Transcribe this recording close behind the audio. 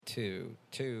2,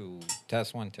 2.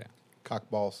 Test 1, 2. Cock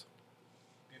balls.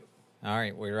 All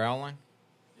right, we rolling?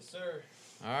 Yes, sir.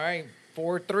 All right,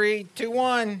 4, 3, 2,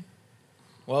 1.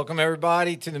 Welcome,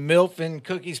 everybody, to the MILF and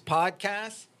Cookies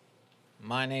podcast.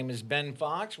 My name is Ben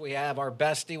Fox. We have our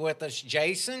bestie with us,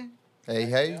 Jason. Hey,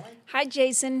 hey. Hi,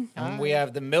 Jason. And we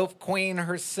have the MILF queen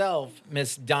herself,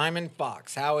 Miss Diamond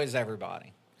Fox. How is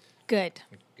everybody? Good.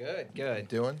 Good.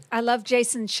 Doing? I love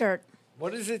Jason's shirt.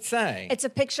 What does it say? It's a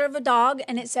picture of a dog,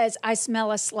 and it says, "I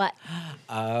smell a slut."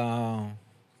 Oh.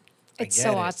 It's I so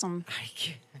get it. awesome. I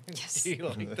get Yes. Do you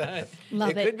like that?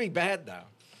 Love it it. could be bad,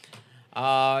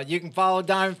 though. You can follow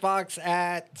Diamond Fox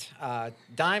at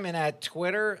Diamond at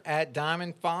Twitter at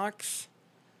Diamond Fox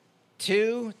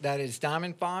 2. That is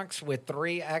Diamond Fox with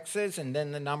 3 X's and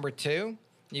then the number 2.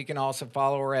 You can also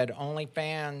follow her at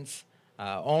OnlyFans,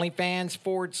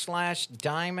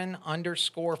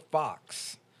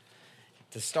 OnlyFans/Diamond_Fox.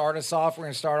 To start us off, we're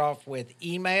going to start off with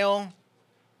email.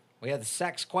 We have the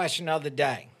sex question of the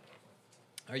day.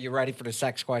 Are you ready for the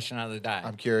sex question of the day?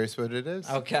 I'm curious what it is.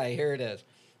 Okay, here it is.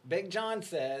 Big John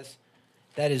says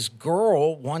that his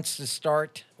girl wants to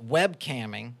start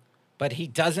webcamming, but he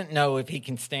doesn't know if he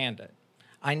can stand it.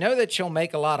 I know that she'll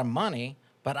make a lot of money,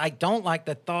 but I don't like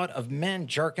the thought of men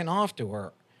jerking off to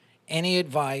her. Any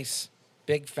advice?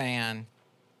 Big fan,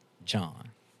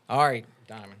 John. All right,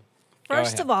 Diamond.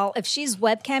 First of all, if she's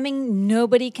webcamming,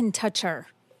 nobody can touch her.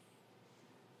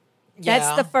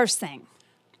 That's the first thing.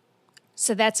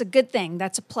 So that's a good thing.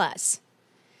 That's a plus.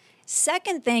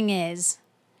 Second thing is,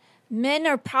 men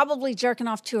are probably jerking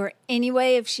off to her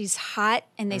anyway if she's hot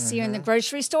and they see her in the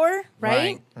grocery store,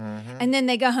 right? And then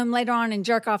they go home later on and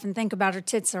jerk off and think about her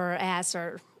tits or her ass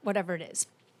or whatever it is.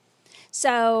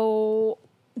 So,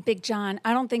 Big John,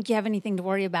 I don't think you have anything to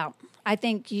worry about. I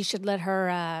think you should let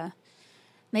her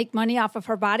make money off of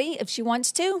her body if she wants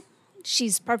to.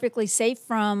 She's perfectly safe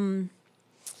from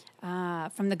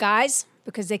the guys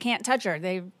because they can't touch her.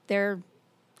 They're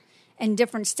in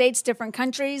different states, different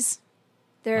countries.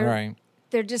 They're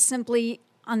just simply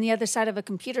on the other side of a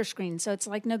computer screen, so it's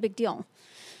like no big deal.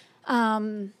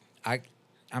 The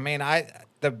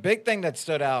big thing that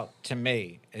stood out to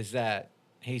me is that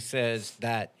he says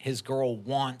that his girl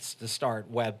wants to start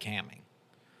webcamming.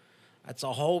 That's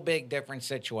a whole big different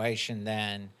situation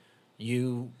than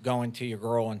you going to your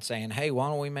girl and saying, hey, why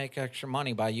don't we make extra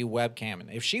money by you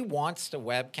webcamming? If she wants to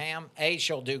webcam,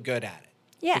 she'll do good at it.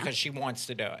 Yeah. Because she wants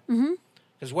to do it.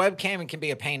 Because webcamming can be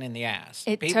a pain in the ass.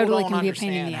 It People totally don't can be a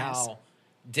pain in understand the ass. how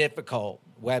difficult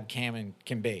webcamming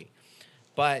can be.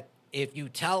 But if you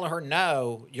tell her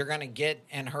no, you're going to get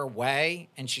in her way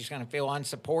and she's going to feel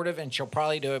unsupportive and she'll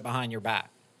probably do it behind your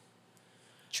back.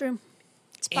 True.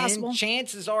 It's possible. And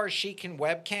chances are she can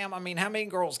webcam. I mean, how many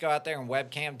girls go out there and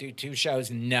webcam, do 2 shows,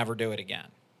 and never do it again?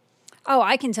 Oh,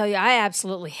 I can tell you, I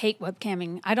absolutely hate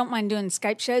webcamming. I don't mind doing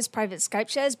Skype shows, private Skype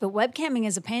shows, but webcamming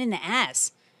is a pain in the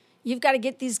ass. You've got to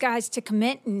get these guys to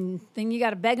commit, and then you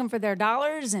got to beg them for their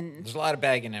dollars. And there's a lot of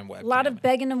begging in webcamming. A lot of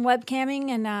begging and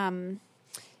webcamming, and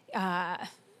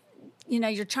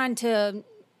you're trying to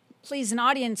please an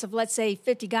audience of, let's say,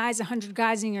 50 guys, 100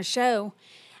 guys in your show.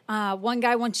 One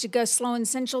guy wants you to go slow and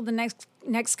sensual. The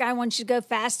next guy wants you to go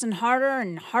fast and harder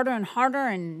and harder and harder.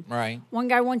 And one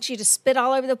guy wants you to spit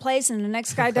all over the place, and the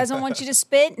next guy doesn't want you to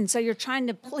spit. And so you're trying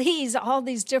to please all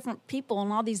these different people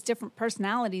and all these different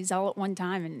personalities all at one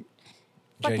time, and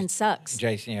fucking sucks.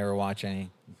 Jason, you ever watch any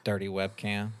dirty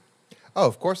webcam? Oh,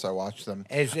 of course I watch them.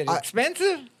 Is it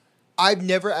expensive? I've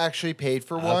never actually paid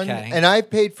for one. Okay. And I've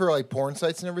paid for like porn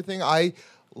sites and everything. I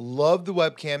love the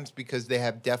webcams because they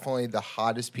have definitely the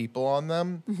hottest people on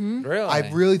them. Really? I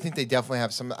really think they definitely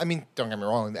have some. I mean, don't get me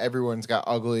wrong. Everyone's got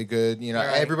ugly, good.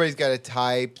 Everybody's got a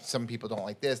type. Some people don't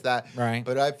like this, that. Right.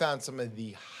 But I found some of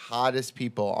the hottest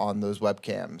people on those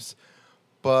webcams.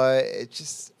 But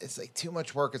it's like too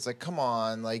much work. It's like, come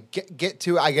on, like get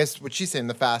to, I guess what she's saying,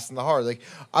 the fast and the hard. Like,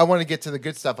 I want to get to the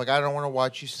good stuff. Like, I don't want to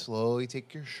watch you slowly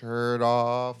take your shirt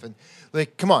off and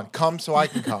like, come so I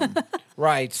can come.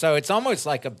 Right. So it's almost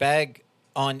like a beg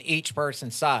on each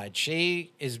person's side. She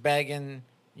is begging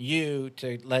you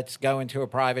to let's go into a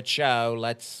private show.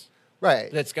 Let's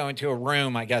go into a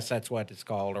room. I guess that's what it's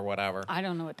called or whatever. I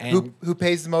don't know what that is. Who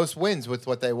pays the most wins with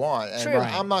what they want. And True.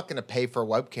 I'm not going to pay for a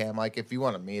webcam. Like, if you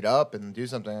want to meet up and do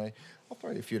something, like, I'll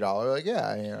throw you a few dollars.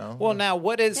 Like, Well, now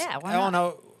what is, Yeah, why I don't not?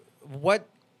 know, what,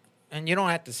 and you don't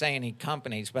have to say any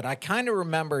companies, but I kind of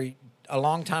remember a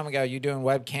long time ago you doing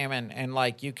webcam and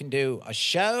like you can do a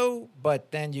show,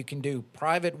 but then you can do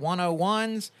private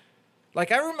 101s.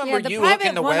 Like, I remember the you private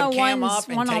hooking the webcam up and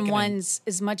taking one-on-ones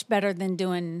is much better than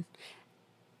doing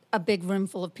a big room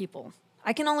full of people.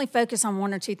 I can only focus on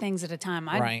one or two things at a time.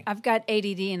 Right. I've got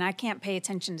ADD and I can't pay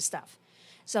attention to stuff.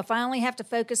 So if I only have to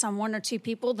focus on one or two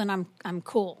people, then I'm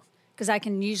cool because I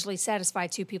can usually satisfy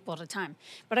two people at a time.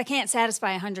 But I can't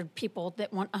satisfy 100 people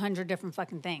that want 100 different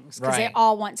fucking things because they Right.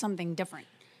 all want something different.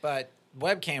 But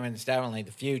webcamming is definitely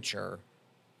the future,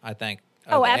 I think.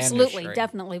 of Oh, the absolutely, industry.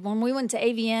 definitely. When we went to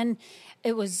AVN,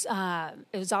 it was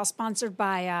all sponsored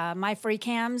by My Free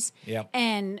Cams, Yep.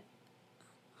 and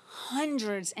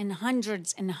hundreds and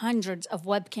hundreds and hundreds of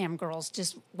webcam girls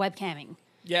just webcamming.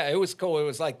 Yeah, it was cool. It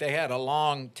was like they had a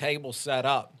long table set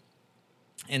up,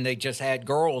 and they just had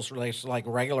girls, like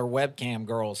regular webcam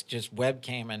girls, just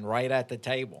webcamming right at the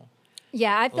table.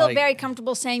 Yeah, I feel Like- very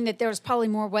comfortable saying that there was probably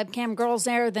more webcam girls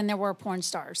there than there were porn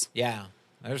stars. Yeah,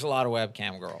 there's a lot of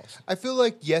webcam girls. I feel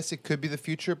like, yes, it could be the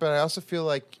future, but I also feel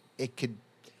like it could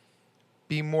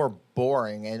be more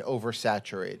boring and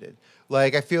oversaturated.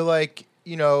 Like, I feel like,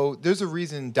 you know, there's a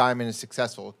reason Diamond is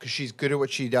successful because she's good at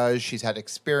what she does. She's had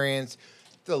experience.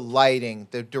 The lighting,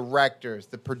 the directors,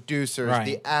 the producers, Right.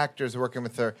 the actors working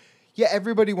with her. Yeah,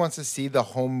 everybody wants to see the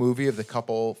home movie of the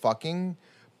couple fucking,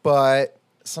 but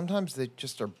sometimes they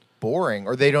just are boring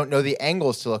or they don't know the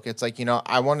angles to look. It's like, you know,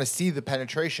 I want to see the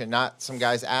penetration, not some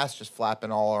guy's ass just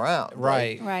flapping all around.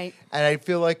 Right. Right. And I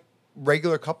feel like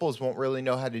regular couples won't really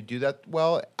know how to do that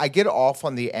well. I get off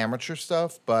on the amateur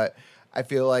stuff, but I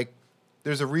feel like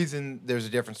there's a reason there's a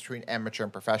difference between amateur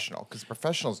and professional because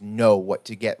professionals know what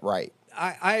to get right.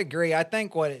 I agree. I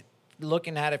think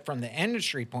looking at it from the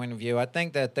industry point of view, I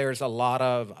think that there's a lot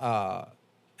of,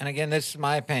 and again, this is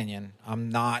my opinion. I'm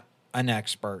not an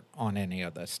expert on any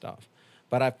of this stuff,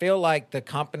 but I feel like the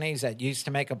companies that used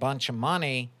to make a bunch of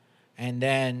money and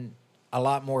then a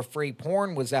lot more free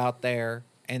porn was out there.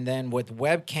 And then with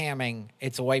webcamming,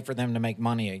 it's a way for them to make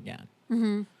money again.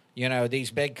 Mm-hmm. You know,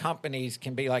 these big companies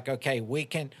can be like, okay, we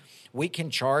can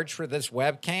charge for this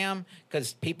webcam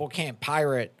because people can't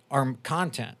pirate our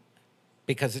content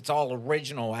because it's all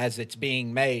original as it's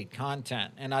being made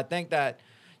content. And I think that,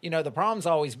 you know, the problem's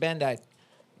always been that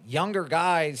younger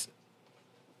guys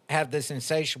have this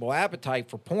insatiable appetite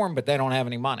for porn, but they don't have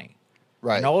any money.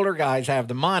 Right. And older guys have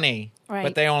the money, Right.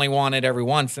 but they only want it every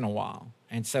once in a while.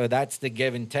 And so that's the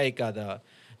give and take of the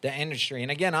industry.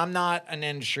 And again, I'm not an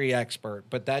industry expert,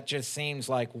 but that just seems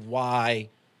like why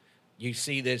you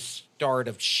see this start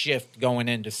of shift going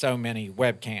into so many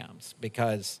webcams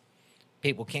because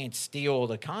people can't steal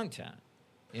the content,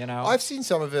 you know? I've seen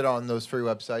some of it on those free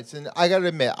websites, and I got to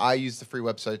admit, I use the free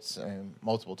websites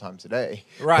multiple times a day.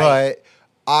 Right. But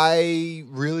I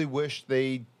really wish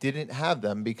they didn't have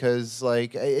them because,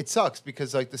 like, it sucks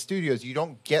because, like, the studios, you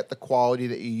don't get the quality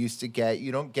that you used to get.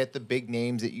 You don't get the big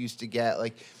names that you used to get.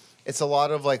 Like, it's a lot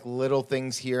of, like, little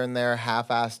things here and there,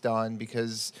 half-assed done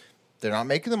because they're not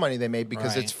making the money they made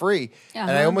because Right. it's free. And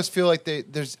I Uh-huh. almost feel like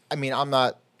there's, I mean, I'm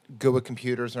not good with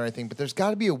computers or anything, but there's got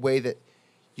to be a way that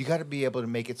you got to be able to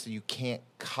make it so you can't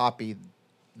copy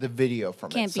the video from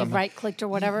it. Can't be somehow. right-clicked or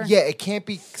whatever. Yeah, it can't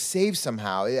be saved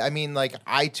somehow. I mean, like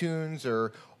iTunes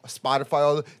or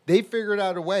Spotify, they figured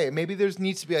out a way. Maybe there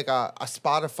needs to be like a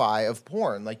Spotify of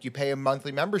porn. Like you pay a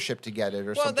monthly membership to get it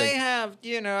or Well, something. they have,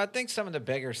 you know, I think some of the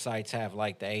bigger sites have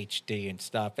like the HD and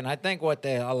stuff. And I think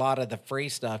a lot of the free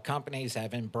stuff, companies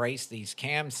have embraced these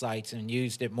cam sites and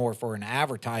used it more for an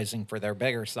advertising for their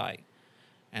bigger site.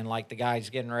 And like the guy's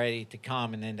getting ready to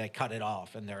come and then they cut it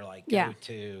off and they're like, go Yeah.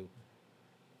 to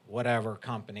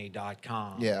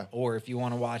whatevercompany.com. Yeah. Or if you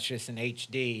want to watch this in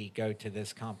HD, go to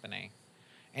this company.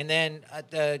 And then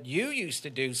you used to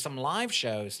do some live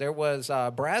shows. There was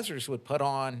Brazzers would put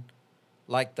on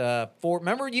like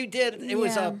remember you did, it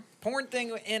was Yeah. a porn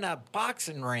thing in a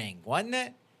boxing ring, wasn't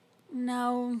it?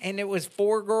 No. And it was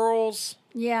 4 girls.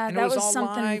 Yeah, And it that was was all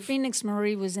something. live? Phoenix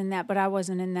Marie was in that, but I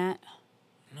wasn't in that.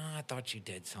 No, I thought you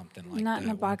did something like Not that. in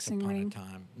a once boxing upon a ring.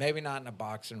 time. Maybe not in a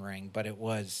boxing ring, but it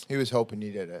was. He was hoping he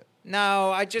did it.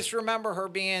 No, I just remember her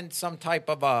being some type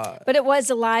of a. But it was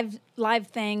a live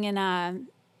thing, and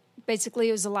basically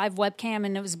it was a live webcam,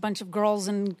 and it was a bunch of girls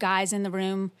and guys in the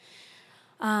room.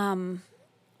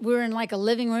 We were in like a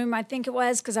living room, I think it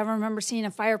was, because I remember seeing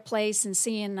a fireplace and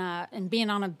seeing and being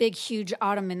on a big, huge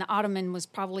ottoman. The ottoman was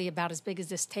probably about as big as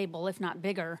this table, if not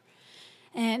bigger,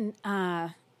 and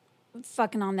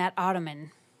fucking on that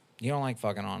ottoman. You don't like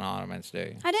fucking on ottomans, do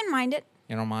you? I didn't mind it.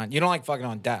 You don't mind? You don't like fucking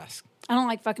on desks. I don't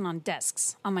like fucking on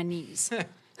desks on my knees.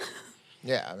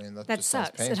 Yeah, I mean that That just sounds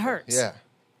sucks. It painful. hurts. Yeah.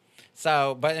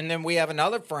 So, and then we have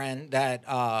another friend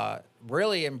that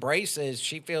really embraces.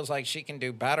 She feels like she can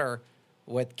do better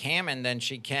with camming than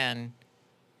she can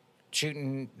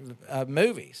shooting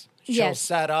movies. She'll Yes.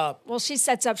 set up. Well, she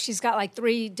sets up, she's got like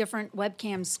 3 different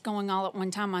webcams going all at one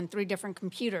time on 3 different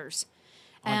computers.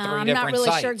 on 3 I'm different not really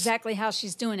sites. sure exactly how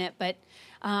she's doing it, but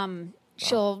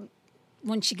she'll,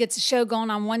 when she gets a show going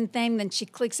on one thing, then she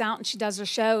clicks out and she does her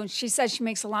show. And she says she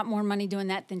makes a lot more money doing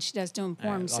that than she does doing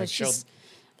porn. So like she's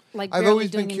like I've barely always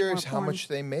doing been any curious more how porn. much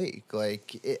they make.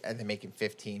 Like, are they making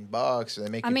 $15? Are they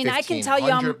making? I mean, I can tell you,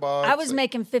 $1,500? I was Like,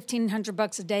 making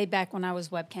 $1,500 a day back when I was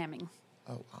webcamming.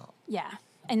 Oh wow! Yeah,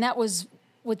 and that was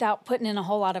without putting in a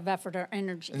whole lot of effort or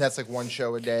energy. And that's like one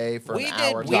show a day for We an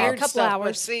did hour. weird tops. Couple stuff, but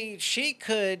hours. see, she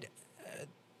could.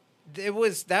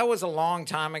 That was a long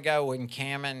time ago when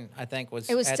Cameron, I think, was.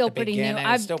 It was at still the pretty new. beginning. It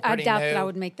I was still pretty doubt that new. I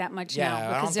would make that much Yeah, I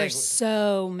now don't because there's think-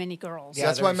 so many girls. Yeah,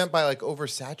 That's what I there's- meant by like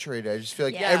oversaturated. I just feel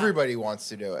like Yeah. everybody wants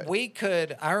to do it. We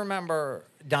could. I remember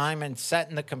Diamond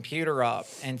setting the computer up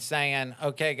and saying,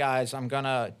 "Okay, guys, I'm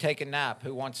gonna take a nap.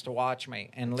 Who wants to watch me?"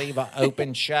 And leave an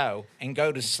open show and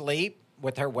go to sleep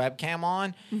with her webcam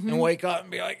on and wake up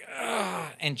and be like,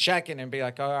 "Ugh," and check in and be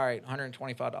like, "All right,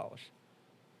 $125."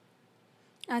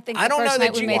 I think I the don't first know that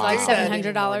night we you made can like do that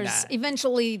anymore $700. now.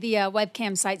 Eventually, the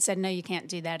webcam site said, no, you can't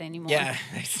do that anymore. Yeah,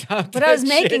 they stopped But I was that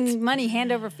shit. making money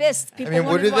hand over fist. People mean,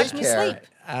 what wanted do to they watch me care? sleep.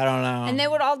 I don't know. And they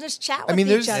would all just chat with I mean,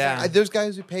 each there's other. Yeah. there's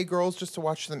guys who pay girls just to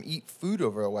watch them eat food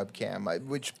over a webcam,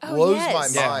 which Oh, blows yes.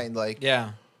 my Yeah. mind. Like,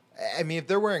 yeah. I mean, if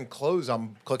they're wearing clothes,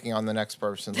 I'm clicking on the next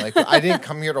person. Like, I didn't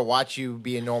come here to watch you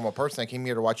be a normal person. I came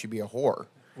here to watch you be a whore.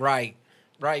 Right.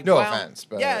 Right. No Well, offense,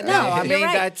 but yeah, I no, I mean, mean you're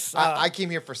right. that's. I came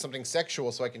here for something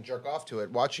sexual so I can jerk off to it.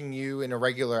 Watching you in a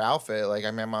regular outfit, like, I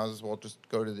mean, I might as well just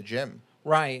go to the gym.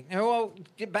 Right. And well,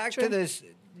 get back True. to this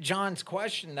John's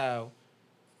question though.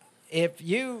 If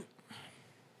you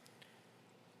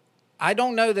I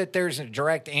don't know that there's a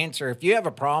direct answer. If you have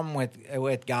a problem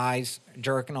with guys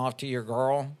jerking off to your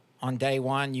girl on day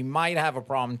 1, you might have a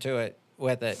problem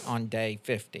with it on day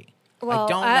 50. Well, I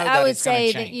don't know I that would it's gonna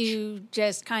say that change. you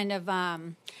just kind of, I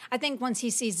think once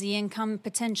he sees the income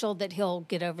potential, that he'll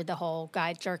get over the whole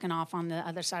guy jerking off on the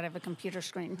other side of a computer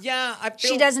screen. Yeah, I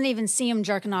feel She doesn't even see him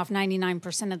jerking off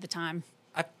 99% of the time.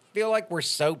 I feel like we're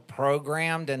so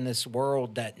programmed in this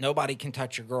world that nobody can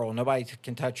touch your girl. Nobody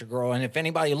can touch your girl. And if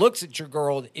anybody looks at your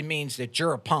girl, it means that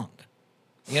you're a punk.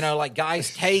 You know, like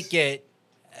guys take it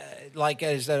like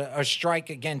as a strike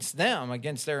against them,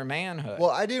 against their manhood. Well,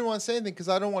 I didn't want to say anything because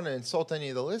I don't want to insult any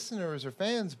of the listeners or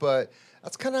fans, but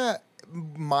that's kind of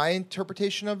my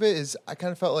interpretation of it. Is I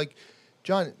kind of felt like,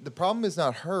 John, the problem is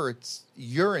not her; it's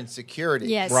your insecurity.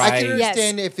 Yes. I Right. can Yes.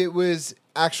 understand if it was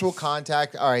actual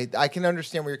contact. All right, I can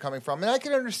understand where you're coming from, and I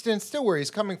can understand still where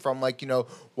he's coming from. Like, you know,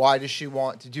 why does she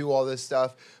want to do all this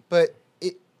stuff? But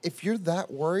if you're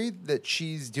that worried that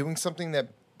she's doing something that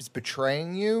is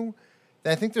betraying you,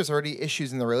 then I think there's already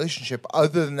issues in the relationship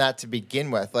other than that to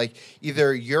begin with. Like,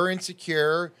 either you're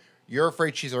insecure, you're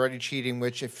afraid she's already cheating,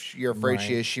 which if you're afraid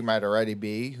she Right. is, she might already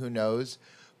be. Who knows?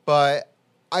 But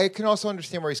I can also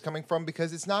understand where he's coming from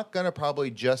because it's not going to probably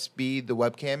just be the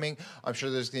webcamming. I'm sure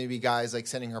there's going to be guys like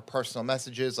sending her personal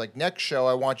messages like, next show,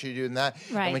 I want you to do that.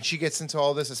 Right. And when she gets into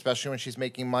all this, especially when she's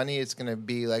making money, it's going to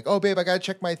be like, oh, babe, I got to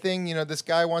check my thing. You know, this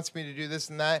guy wants me to do this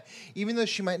and that. Even though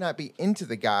she might not be into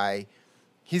the guy,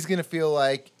 he's going to feel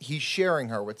like he's sharing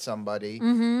her with somebody,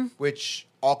 which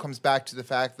all comes back to the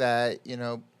fact that, you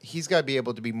know, he's got to be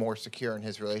able to be more secure in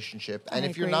his relationship. And I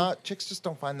if you're agree. not, chicks just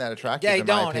don't find that attractive. Yeah, he in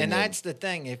my don't, opinion. and that's the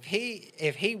thing. If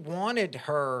he wanted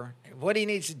her, what he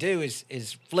needs to do is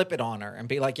flip it on her and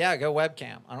be like, "Yeah, go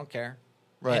webcam. I don't care,"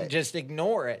 Right. and just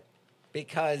ignore it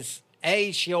because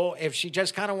if she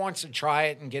just kind of wants to try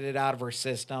it and get it out of her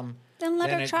system, Then let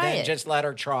her try it. Just let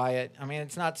her try it. I mean,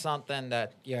 it's not something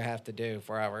that you have to do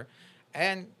forever,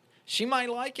 and she might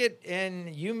like it,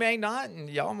 and you may not, and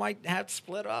y'all might have to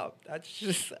split up. That's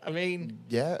just, I mean.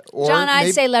 Yeah. Or John, I'd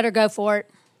maybe- say let her go for it.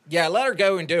 Yeah, let her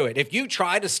go and do it. If you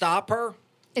try to stop her,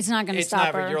 It's not going to it's stop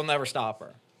never. her. You'll never stop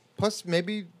her. Plus,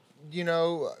 maybe, you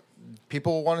know,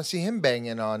 people want to see him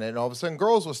banging on it, and all of a sudden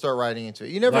girls will start writing into it.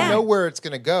 You never Yeah. know where it's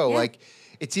going to go. Yeah. Like,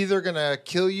 it's either going to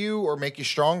kill you or make you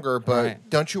stronger, but Right.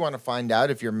 don't you want to find out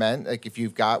if you're meant, like, if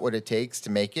you've got what it takes to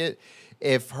make it?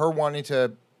 If her wanting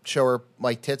to show her,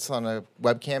 like, tits on a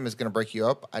webcam is going to break you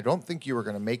up, I don't think you were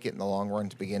going to make it in the long run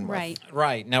to begin with. Right.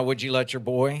 Right. Now, would you let your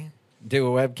boy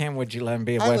do a webcam? Would you let him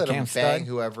be a I let him webcam bang stud?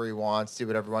 whoever he wants, do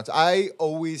whatever he wants. I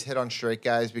always hit on straight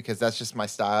guys because that's just my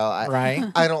style. Right.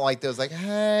 I don't like those like,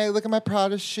 hey, look at my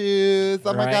Prada shoes.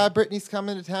 Oh my Right. God, Britney's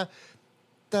coming to town.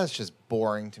 That's just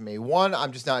boring to me. One,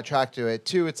 I'm just not attracted to it.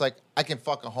 Two, it's like I can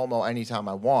fuck a homo anytime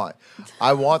I want.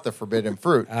 I want the forbidden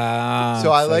fruit. So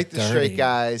I like the straight dirty.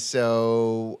 guys.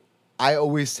 So I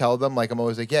always tell them, like, I'm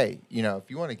always like, hey, you know, if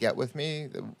you want to get with me,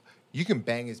 you can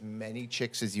bang as many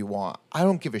chicks as you want. I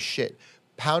don't give a shit.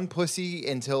 Pound pussy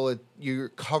until you're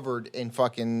covered in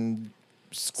fucking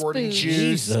squirting Spooge.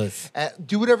 juice. Jesus.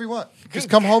 Do whatever you want. Just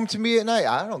come home to me at night.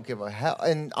 I don't give a hell.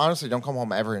 And honestly, don't come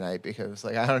home every night because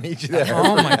like I don't need you there.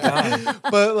 Oh my God.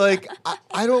 But like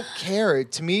I don't care.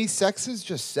 To me, sex is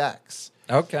just sex.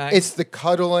 Okay. It's the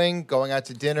cuddling, going out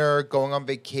to dinner, going on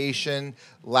vacation,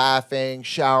 laughing,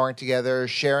 showering together,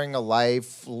 sharing a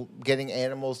life, getting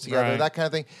animals together, Right. that kind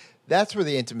of thing. That's where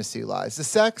the intimacy lies. The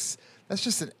sex, that's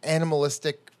just an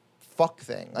animalistic fuck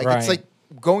thing. Like it's Right. like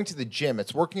going to the gym.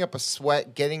 It's working up a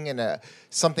sweat, getting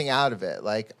something out of it.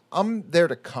 Like I'm there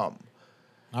to come.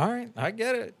 All right, I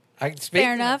get it.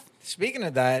 Fair enough. Speaking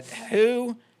of that,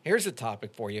 here's a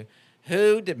topic for you.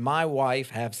 Who did my wife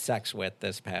have sex with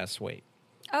this past week?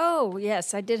 Oh,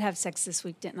 yes, I did have sex this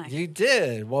week, didn't I? You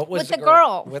did. What was With the a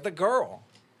girl. With a girl.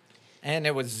 And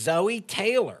it was Zoe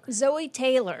Taylor. Zoe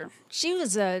Taylor. She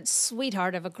was a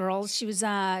sweetheart of a girl. She's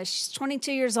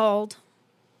 22 years old,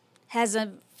 has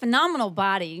a phenomenal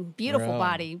body, beautiful Really?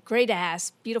 body, great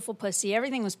ass, beautiful pussy.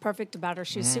 Everything was perfect about her.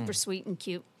 She was super sweet and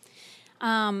cute.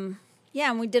 Yeah,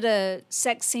 and we did a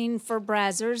sex scene for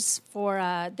Brazzers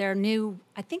for their new,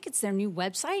 I think it's their new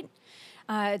website.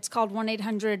 It's called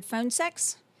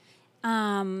 1-800-PHONE-SEX.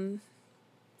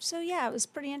 So yeah, it was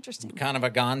pretty interesting. Kind of a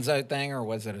gonzo thing, or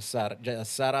was it a setup?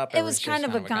 It was kind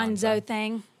of a gonzo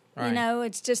thing. Right. You know,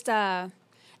 it's just the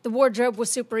wardrobe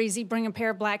was super easy. Bring a pair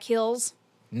of black heels.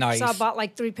 Nice. So I bought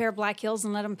like 3 pair of black heels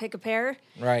and let them pick a pair.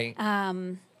 Right.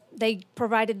 They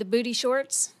provided the booty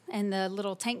shorts and the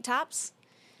little tank tops.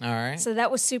 All right. So that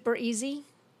was super easy.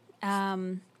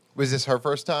 Was this her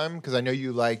first time? Because I know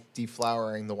you like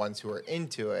deflowering the ones who are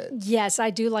into it. Yes, I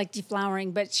do like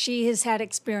deflowering, but she has had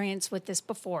experience with this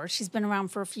before. She's been around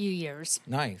for a few years.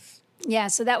 Nice. Yeah,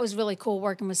 so that was really cool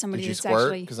working with somebody Did you that's squirt?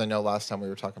 actually... Because I know last time we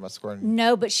were talking about squirting.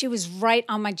 No, but she was right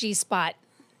on my G-spot.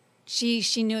 She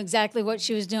knew exactly what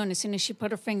she was doing as soon as she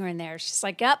put her finger in there. She's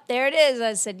like, "Yep, there it is."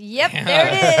 I said, "Yep, there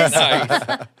it is."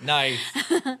 Nice.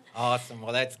 Nice. Awesome.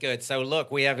 Well, that's good. So,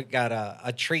 look, we have got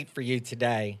a treat for you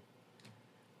today,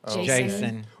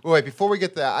 Jason. Wait, before we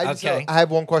get that, Okay. I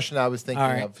have one question I was thinking All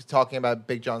right. of, talking about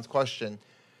Big John's question.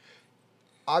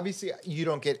 Obviously, you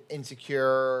don't get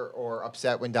insecure or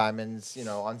upset when Diamond's,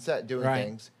 on set doing Right.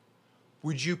 things.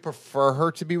 Would you prefer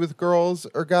her to be with girls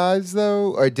or guys,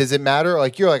 though? Or does it matter?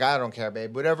 Like, you're like, I don't care,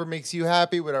 babe. Whatever makes you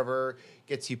happy, whatever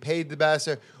gets you paid the best.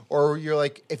 Or you're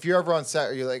like, if you're ever on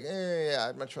set, you're like, yeah,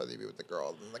 I'd much rather be with the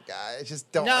girl than the guy. I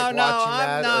just don't like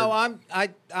watching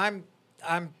that.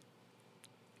 I'm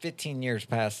 15 years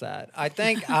past that. I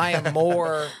think I am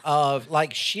more of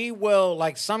like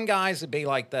some guys would be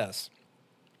like this.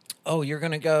 Oh, you're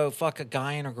going to go fuck a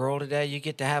guy and a girl today? You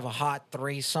get to have a hot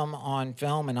threesome on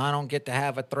film and I don't get to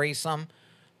have a threesome?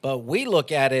 But we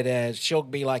look at it as she'll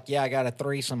be like, yeah, I got a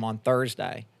threesome on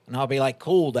Thursday. And I'll be like,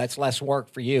 cool, that's less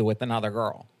work for you with another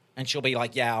girl. And she'll be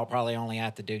like, yeah, I'll probably only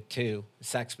have to do 2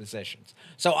 sex positions.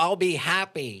 So I'll be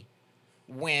happy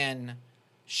when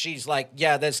she's like,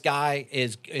 yeah, this guy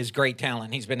is great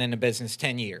talent. He's been in the business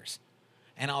 10 years.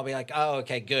 And I'll be like, oh,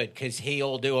 okay, good, because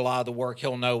he'll do a lot of the work.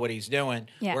 He'll know what he's doing.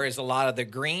 Yeah. Whereas a lot of the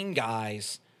green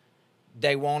guys,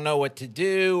 they won't know what to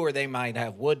do, or they might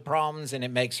have wood problems, and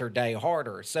it makes her day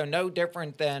harder. So no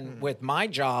different than with my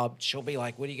job. She'll be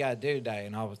like, what do you got to do today?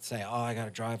 And I would say, oh, I got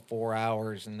to drive 4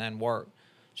 hours and then work.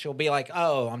 She'll be like,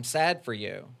 oh, I'm sad for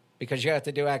you because you have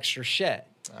to do extra shit.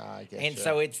 I get And you.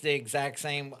 so it's the exact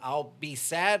same. I'll be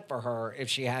sad for her if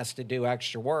she has to do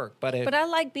extra work. But I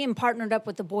like being partnered up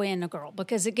with a boy and a girl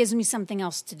because it gives me something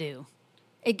else to do.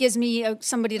 It gives me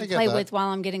somebody to I get play that. with while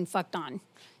I'm getting fucked on.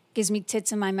 Gives me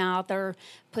tits in my mouth or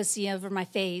pussy over my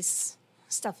face,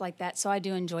 stuff like that. So I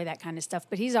do enjoy that kind of stuff.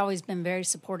 But he's always been very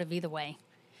supportive either way.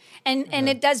 And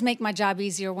it does make my job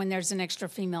easier when there's an extra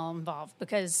female involved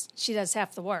because she does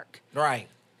half the work.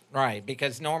 Right,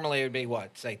 because normally it would be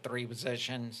what, say 3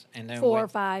 positions, and then 4 or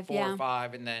 5, 4 yeah. or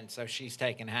 5, and then so she's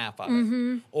taking half of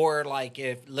it. Or like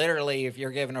if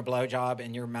you're giving a blowjob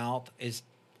and your mouth is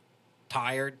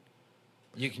tired,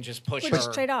 you can just push Which her is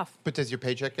straight off. But does your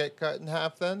paycheck get cut in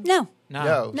half then? No,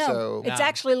 No, So it's No.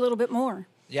 actually a little bit more.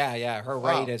 yeah, her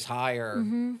Wow. rate is higher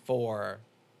for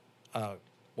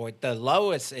the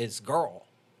lowest is girl.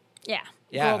 Yeah.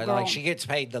 Yeah, Girl. like she gets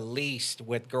paid the least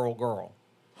with girl.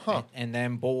 Huh. And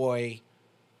then boy,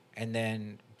 and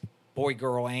then boy,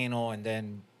 girl, anal, and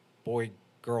then boy,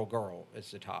 girl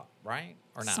is the top, right?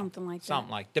 Or no? Something like that.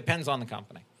 Something like, depends on the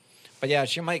company. But yeah,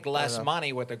 she'll make less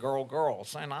money with a girl.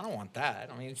 So, and I don't want that.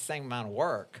 I mean, it's the same amount of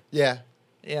work, Yeah.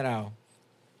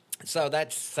 So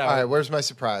that's so. All right, where's my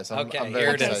surprise? I'm Okay, very here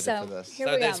it excited is. So, for this. here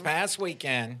So we this are. past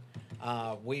weekend,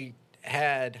 we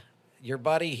had your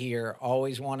buddy here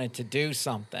always wanted to do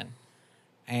something,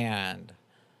 and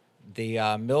the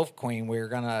MILF Queen.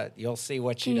 You'll see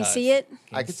what she Can you does. see it?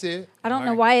 I can see it. I don't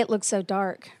know Alright. why it looks so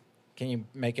dark. Can you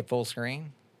make it full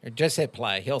screen? Or just hit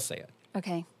play. He'll see it.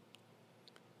 Okay.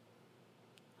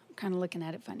 I'm kind of looking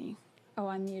at it funny. Oh,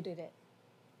 I muted it.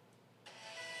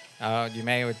 Oh, you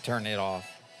may turn it off.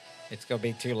 It's going to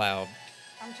be too loud.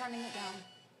 I'm turning it down.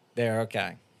 There,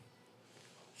 okay.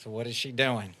 So what is she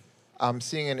doing? I'm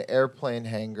seeing an airplane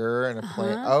hangar and a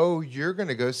plane. Oh, you're going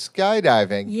to go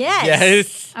skydiving. Yes.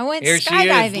 Yes. I went Here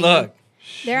skydiving. she is. Look.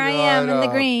 There I am Shut in the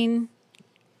up. green.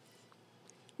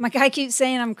 My guy keeps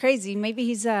saying I'm crazy. Maybe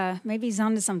he's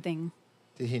onto something.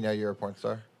 Did he know you're a porn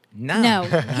star? No.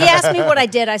 He asked me what I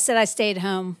did. I said I stayed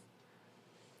home.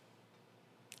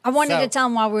 I wanted So- to tell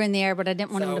him while we were in the air, but I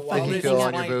didn't want him to So fuck Did he Did feel you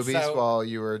on your like- boobies so- while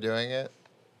you were doing it?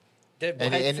 Did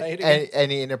Blake say to you?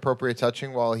 Any inappropriate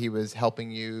touching while he was helping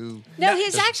you? No,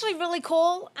 he's actually really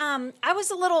cool. I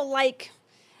was a little like,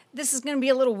 this is going to be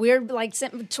a little weird, like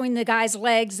sitting between the guy's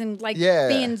legs and like Yeah.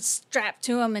 being strapped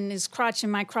to him and his crotch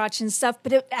and my crotch and stuff.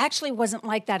 But it actually wasn't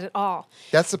like that at all.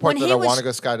 That's the part When that he I was- want to go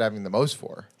skydiving the most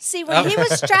for. See, when he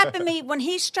was strapping me, when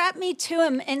he strapped me to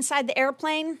him inside the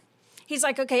airplane, he's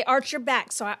like, okay, arch your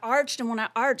back. So I arched, and when I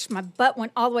arched, my butt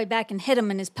went all the way back and hit him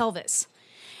in his pelvis.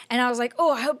 And I was like,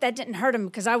 oh, I hope that didn't hurt him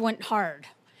because I went hard.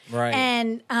 Right.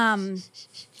 And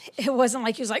it wasn't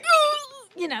like he was like,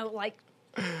 like,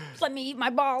 let me eat my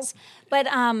balls. But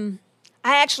I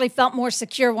actually felt more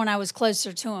secure when I was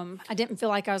closer to him. I didn't feel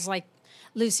like I was like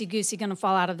loosey-goosey going to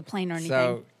fall out of the plane or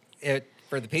anything. So,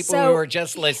 for the people So- who are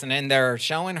just listening, they're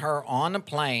showing her on a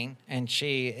plane, and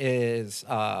she is.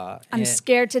 I'm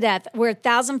scared to death. We're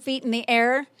 1,000 feet in the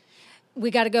air. We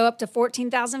got to go up to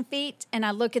 14,000 feet. And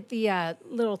I look at the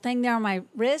little thing there on my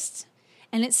wrist,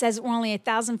 and it says we're only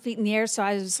 1,000 feet in the air. So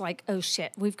I was like, oh,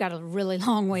 shit, we've got a really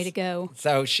long way to go.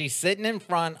 So she's sitting in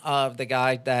front of the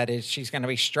guy she's going to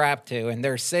be strapped to, and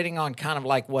they're sitting on kind of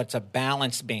like what's a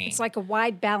balance beam. It's like a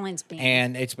wide balance beam,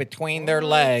 And it's between their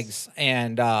legs,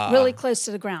 and really close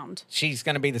to the ground. she's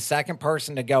going to be the second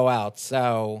person to go out.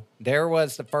 So there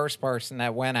was the first person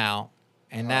that went out,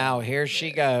 and now here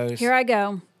she goes. Here I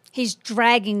go. He's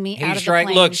dragging me out of the plane.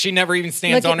 Look, she never even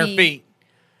stands Look on at her me. feet.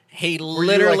 He Were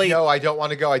literally. you like, no, I don't want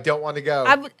to go. I don't want to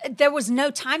go. There was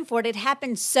no time for it. It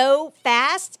happened so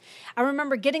fast. I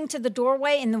remember getting to the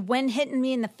doorway and the wind hitting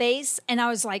me in the face, and I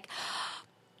was like,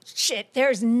 shit,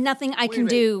 there's nothing I Wait a can minute.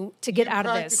 do to get You out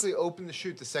of this. practically opened the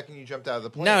chute the second you jumped out of the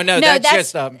plane. No,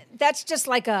 that's just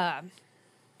like a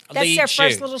that's lead their chute.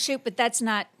 first little shoot, but that's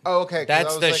not. Oh, okay. 'cause That's I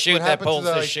was the like, chute what that happened to pulls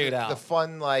the like, chute out. The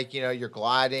fun, like, you're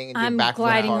gliding and doing I'm backflip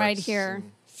gliding parts right here.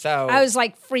 and- So I was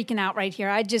like freaking out right here.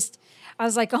 I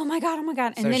was like, oh my god,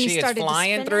 and So then he she is started to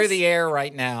flying spin through us. the air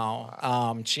right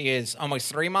now. She is almost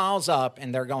 3 miles up,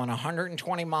 and they're going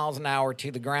 120 miles an hour to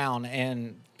the ground.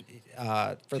 And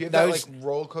for Do you have those, that like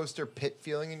roller coaster pit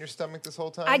feeling in your stomach this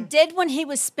whole time? I did when he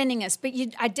was spinning us, but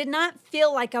I did not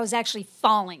feel like I was actually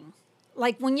falling.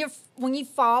 Like when you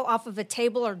fall off of a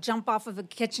table or jump off of a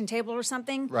kitchen table or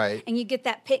something, Right. And you get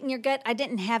that pit in your gut. I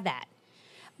didn't have that,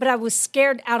 but I was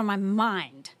scared out of my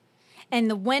mind. And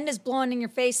the wind is blowing in your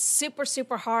face super,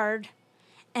 super hard,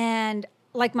 and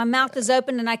like my mouth is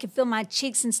open and I could feel my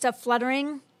cheeks and stuff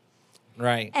fluttering.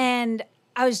 right? And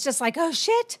I was just like, oh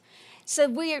shit. So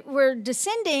we're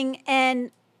descending,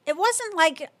 and it wasn't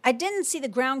like I didn't see the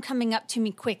ground coming up to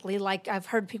me quickly like I've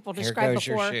heard people Here describe goes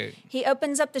your before. chute. He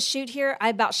opens up the chute here. I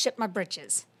about shit my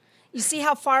britches. You see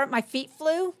how far my feet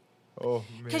flew? Oh,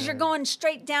 Because you're man. going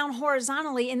straight down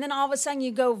horizontally, and then all of a sudden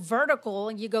you go vertical,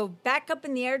 and you go back up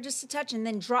in the air just a touch, and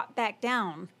then drop back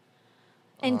down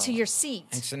into your And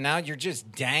seat. so now you're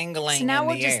just dangling So now in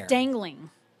we're the just air. dangling.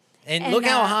 And look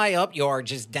how uh, high up you are,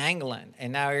 just dangling.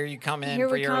 And now here you come in Here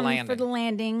for we your come landing. for the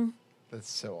landing.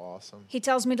 That's so awesome. He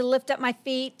tells me to lift up my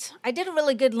feet. I did a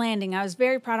really good landing. I was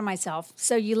very proud of myself.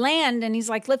 So you land, and he's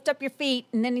like, lift up your feet.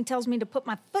 And then he tells me to put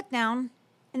my foot down,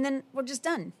 and then we're just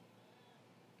done.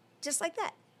 Just like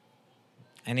that.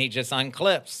 And he just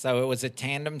unclips. So it was a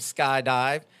tandem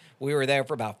skydive. We were there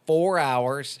for about 4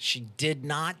 hours. She did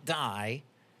not die.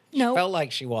 No. Felt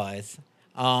like she was.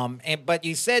 But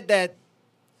you said that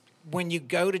when you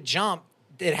go to jump,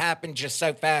 it happened just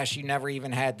so fast you never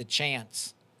even had the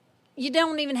chance. You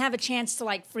don't even have a chance to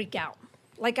like freak out.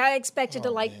 Like I expected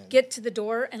to like get to the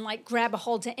door and like grab a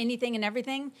hold to anything and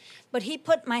everything, but he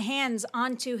put my hands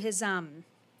onto his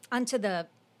onto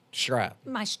Strap.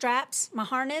 my straps, my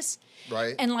harness,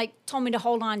 Right. and like told me to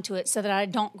hold on to it so that I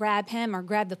don't grab him or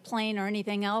grab the plane or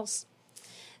anything else.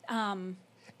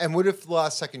 And what if the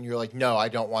last second you're like, no, I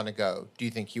don't want to go? Do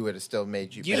you think he would have still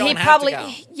made you? You pay? don't He have probably to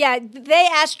go. yeah, they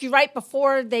ask you right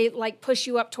before they like push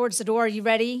you up towards the door, are you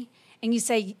ready? And you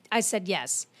say I said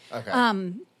yes. Okay.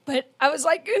 But I was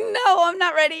like, no, I'm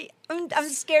not ready. I'm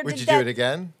scared Would to you death. do it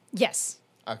again? Yes.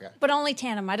 Okay. But only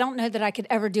tandem. I don't know that I could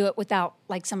ever do it without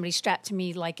like somebody strapped to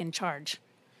me, like in charge.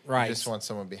 Right. Just want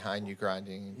someone behind you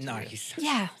grinding. into you. Nice.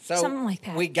 Yeah, So something like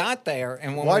that. we got there,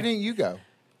 and when Why we, didn't you go?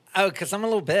 oh, because I'm a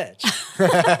little bitch.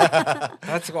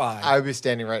 That's why. I would be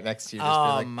standing right next to you, just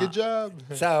be like, "Good job."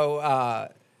 So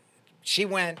she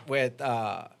went with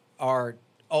our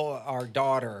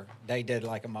daughter. They did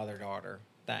like a mother-daughter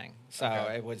thing. So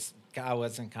Okay. I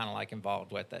wasn't kind of like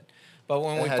involved with it. But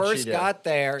when we How'd she first do? got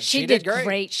there, she did did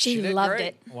great. She did loved great.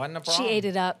 it. Wasn't a problem. She ate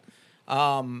it up.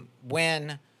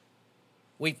 When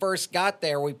we first got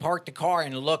there, we parked the car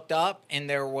and looked up, and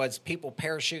there was people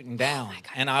parachuting down.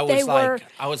 And I They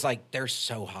was like, they're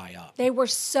so high up. They were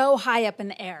so high up in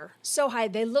the air, so high.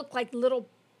 They looked like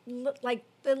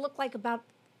they looked like about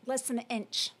less than an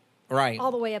inch, Right.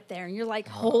 all the way up there. And you're like,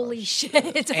 holy shit!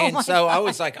 Oh And my so I God.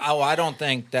 was like, oh, I don't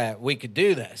think that we could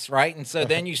do this, right? And so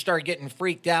then you start getting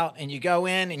freaked out, and you go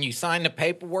in and you sign the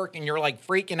paperwork, and you're like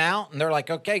freaking out, and they're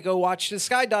like, okay, go watch the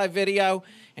skydive video.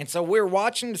 And so we're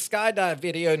watching the skydive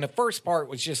video, and the first part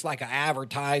was just like an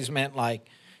advertisement, like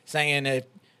saying if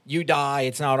you die,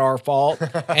 it's not our fault.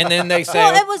 And then they say,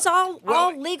 Well, it was all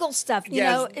Well, legal stuff. You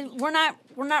yes. know,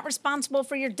 we're not responsible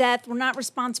for your death. We're not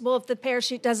responsible if the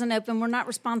parachute doesn't open. We're not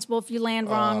responsible if you land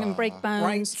wrong and break bones.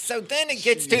 Right. So then it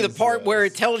gets to the part where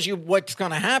it tells you what's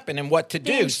going to happen and what to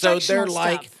do. So they're instructional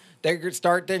like, stuff. they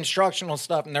start the instructional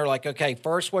stuff, and they're like, okay,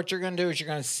 first what you're going to do is you're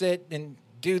going to sit and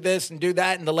do this and do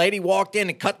that. And the lady walked in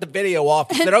and cut the video off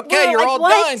and said, okay, We're you're like, all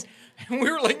 "What?" done. And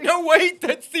we were like, no, wait,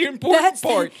 that's the important That's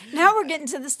part. now we're getting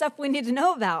to the stuff we need to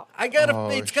know about. I gotta. Oh,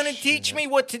 it's gonna shit. teach me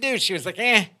what to do. She was like,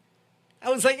 eh. I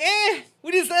was like, eh.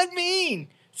 What does that mean?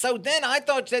 So then I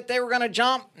thought that they were gonna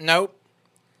jump. Nope.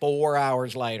 4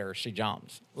 hours later, she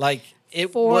jumps. Like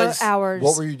it 4 was hours.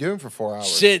 What were you doing for 4 hours?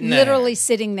 sitting there, Literally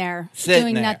sitting there, Sitting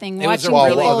doing there. nothing, It was watching While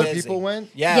really people. other busy. people went?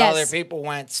 Yeah, Yes. other people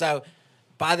went. So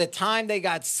by the time they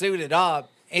got suited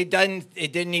up, it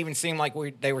didn't even seem like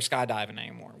they were skydiving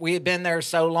anymore. We had been there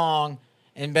so long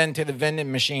and been to the vending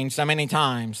machine so many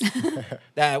times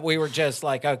that we were just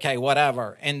like, okay,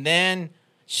 whatever. And then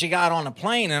she got on a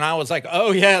plane, and I was like,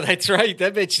 oh yeah, that's right,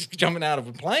 that bitch is jumping out of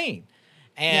a plane.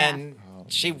 And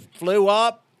she flew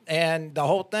up, and the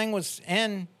whole thing was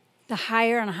in. The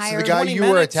higher and So higher. the guy 20 you were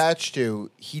minutes? attached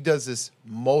to, he does this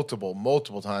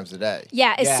multiple times a day.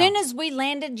 Yeah, as Yeah. soon as we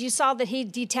landed, you saw that he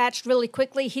detached really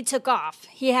quickly. He took off.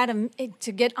 He had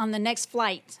to get on the next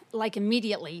flight, like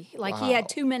immediately. Like he had Wow.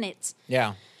 2 minutes.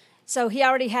 Yeah. So he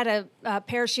already had a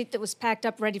parachute that was packed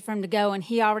up, ready for him to go, and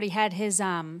he already had his his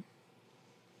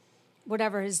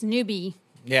newbie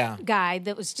Yeah. guy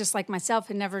that was just like myself,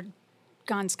 had never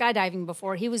gone skydiving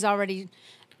before. He was already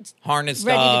Harnessed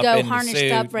Ready to up, go, in the harnessed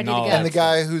suit up, ready and to all go. that And the stuff.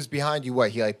 guy who's behind you, what?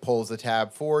 He like pulls the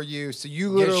tab for you, so you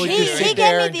literally she just did. sit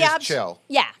there and just option. chill.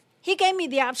 Yeah, he gave me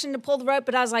the option to pull the rope,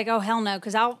 but I was like, oh hell no,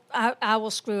 because I will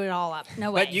screw it all up.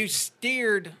 No way. But you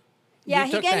steered. Yeah, you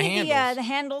he took gave the me handles. the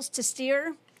handles to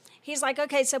steer. He's like,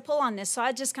 okay, so pull on this. So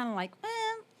I just kind of like,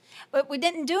 but we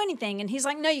didn't do anything. And he's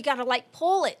like, no, you got to like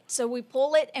pull it. So we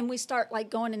pull it and we start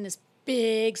like going in this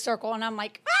big circle. And I'm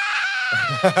like,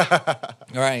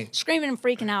 Right. screaming and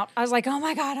freaking out. I was like, oh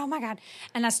my God, oh my God.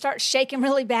 And I start shaking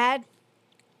really bad.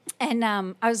 And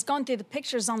I was going through the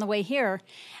pictures on the way here,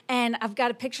 and I've got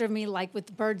a picture of me like with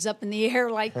the birds up in the air,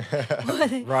 like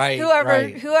Right,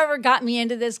 whoever got me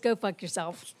into this, go fuck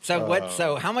yourself. So what?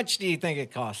 So how much do you think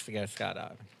it costs to go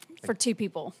skydiving? For 2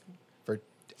 people.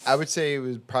 I would say it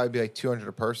would probably be like 200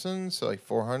 a person, so like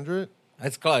 400.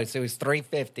 That's close. It was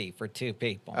 $350 for 2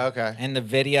 people. Okay. And the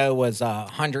video was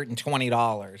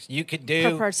 $120. You could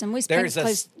do Per person. We spent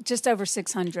there's just over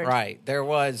 600. right. There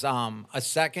was a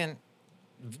second.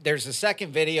 There's a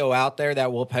second video out there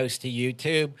that we'll post to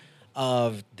YouTube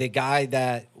of the guy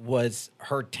that was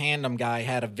her tandem guy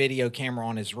had a video camera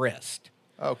on his wrist.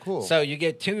 Oh, cool. So you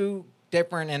get 2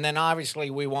 different, and then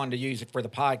obviously we wanted to use it for the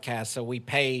podcast, so we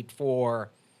paid for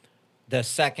the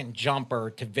second jumper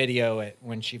to video it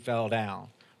when she fell down.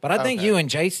 But I think Okay. you and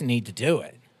Jason need to do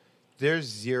it. There's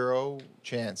zero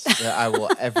chance that I will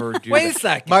ever do Wait a that.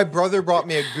 second. My brother brought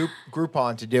me a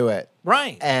Groupon to do it.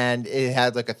 Right. And it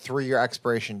had like a 3-year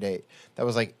expiration date. That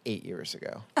was like 8 years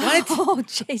ago. What? Oh,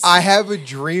 Jason. I have a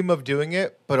dream of doing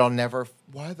it, but I'll never.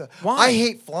 Why? I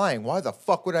hate flying. Why the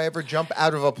fuck would I ever jump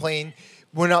out of a plane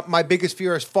when my biggest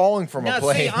fear is falling from a Now,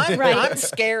 plane? see, I'm, Right. I'm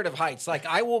scared of heights. Like,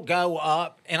 I will go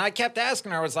up, and I kept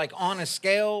asking her, I was like, on a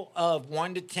scale of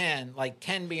 1 to 10, like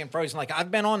 10 being frozen, like,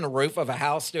 I've been on the roof of a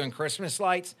house doing Christmas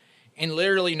lights, and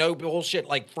literally no bullshit,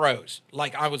 like, froze.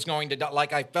 Like, I was going to die.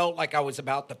 Like, I felt like I was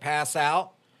about to pass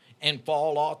out, and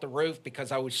fall off the roof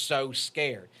because I was so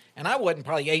scared. And I wasn't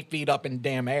probably 8 feet up in the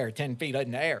damn air, 10 feet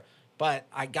in the air. But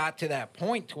I got to that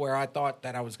point to where I thought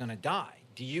that I was going to die.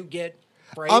 Do you get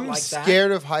afraid I'm like that?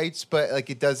 scared of heights, but like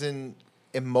it doesn't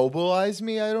immobilize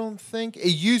me. I don't think it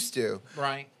used to.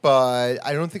 Right. But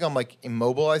I don't think I'm like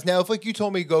immobilized now. If like you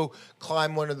told me go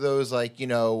climb one of those like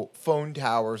phone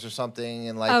towers or something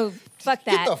and like Oh, fuck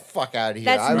get that. the fuck out of here.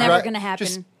 That's never gonna happen.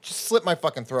 Just slit my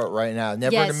fucking throat right now.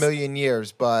 Never in a Yes. million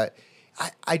years. But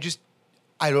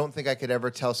I don't think I could ever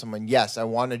tell someone, yes, I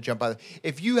want to jump out.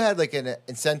 If you had like an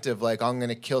incentive, like I'm going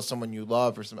to kill someone you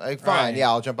love or something, like, fine, Right. yeah,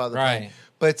 I'll jump out of the plane. Right.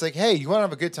 But it's like, hey, you want to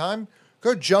have a good time?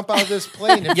 Go jump out of this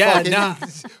plane and Yeah, fucking nah.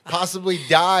 possibly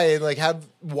die and like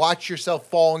watch yourself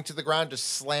falling to the ground, just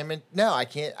slamming. No, I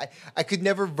can't. I could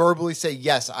never verbally say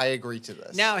yes, I agree to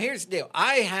this. Now, here's the deal.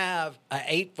 I have an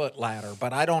 8-foot ladder,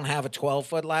 but I don't have a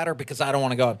 12-foot ladder because I don't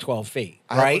want to go up 12 feet.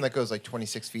 I have right? one that goes like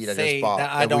 26 feet. I See, just bought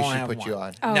I that don't we should have put one. you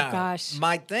on. Oh, No, gosh.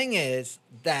 My thing is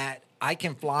that I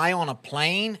can fly on a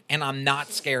plane and I'm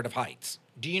not scared of heights.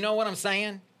 Do you know what I'm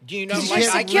saying? Do you know? 'Cause you You're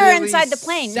can't I secure really inside the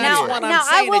plane. see That's it. what now I'm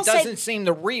saying. I will It doesn't say, seem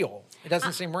real. It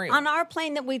doesn't seem real. on our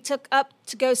plane that we took up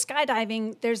to go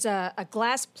skydiving, there's a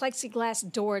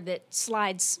plexiglass door that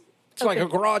slides. It's like a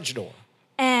open. garage door.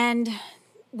 And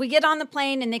we get on the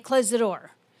plane and they close the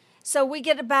door. So we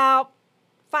get about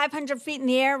 500 feet in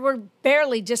the air. We're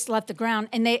barely just left the ground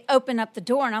and they open up the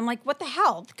door. And I'm like, what the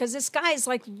hell? Because this guy is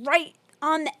like right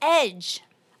on the edge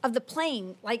of the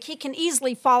plane. Like he can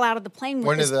easily fall out of the plane with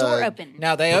One his of the door open.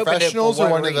 Now they opened it for Professionals or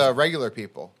what one of the reason? regular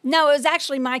people? No, it was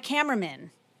actually my cameraman.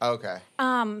 Okay.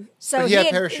 So But he had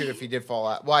had- parachute if he did fall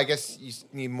out. Well, I guess you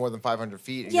need more than 500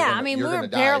 feet. Yeah, I mean, we were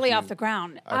barely off the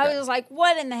ground. ground. I Okay. was like,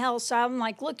 what in the hell? So I'm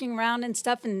like looking around and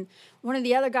stuff. And one of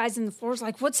the other guys in the floor was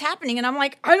like, what's happening? And I'm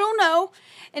like, I don't know.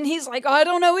 And he's like, I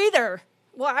don't know either.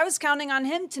 Well, I was counting on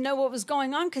him to know what was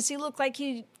going on because he looked like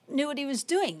he knew what he was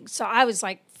doing. So I was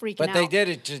like freaking But out. they did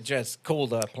it to just cool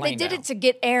the plane They did down. it to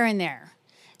get air in there.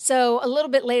 So a little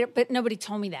bit later, but nobody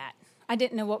told me that. I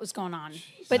didn't know what was going on.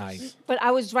 But Nice. but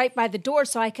I was right by the door,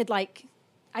 so I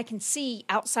can see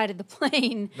outside of the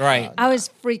plane. Right. I was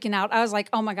freaking out. I was like,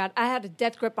 oh my God. I had a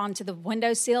death grip onto the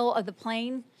windowsill of the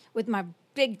plane with my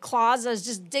big claws. I was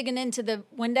just digging into the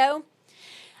window.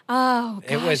 Oh,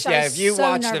 gosh. It was, I yeah, was if you so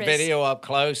watch the nervous. video up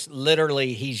close,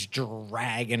 literally he's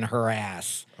dragging her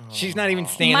ass. She's not even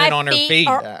standing My on her feet.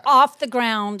 are Yeah. off the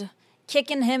ground,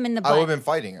 kicking him in the I would butt. have been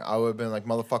fighting. I would have been like,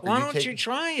 motherfucker, Why you don't take. you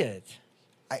try it?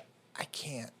 I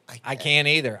can't. I can't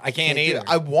either. I can't do either. it.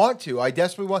 I want to. I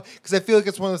desperately want because I feel like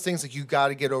it's one of those things like you got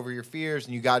to get over your fears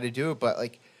and you got to do it. But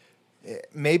like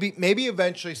maybe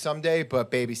eventually someday,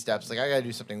 but baby steps. Like I got to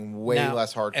do something way Now,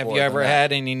 less hardcore. Have you than ever that.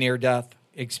 had any near-death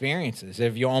experiences?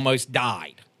 Have you almost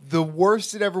died? The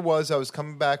worst it ever was, I was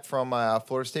coming back from a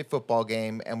Florida State football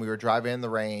game, and we were driving in the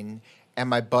rain, and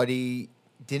my buddy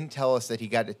didn't tell us that he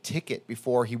got a ticket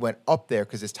before he went up there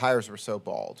because his tires were so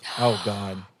bald. Oh,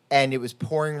 God. And it was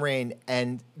pouring rain.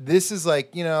 And this is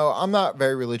like, I'm not a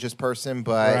very religious person,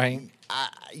 but Right.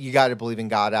 you got to believe in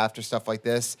God after stuff like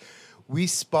this. We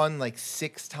spun like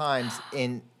 6 times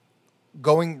in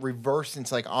going reverse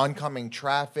into like oncoming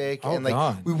traffic. Oh, and like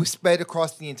God. we sped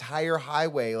across the entire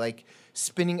highway, like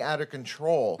spinning out of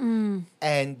control.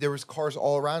 And there was cars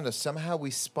all around us. Somehow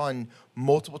we spun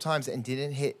multiple times and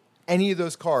didn't hit any of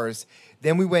those cars.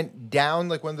 Then we went down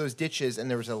like one of those ditches and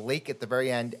there was a lake at the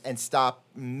very end and stopped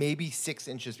maybe 6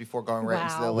 inches before going right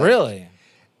into the Wow. lake. Really?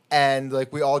 And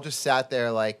like we all just sat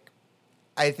there like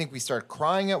I think we started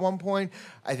crying at one point.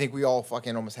 I think we all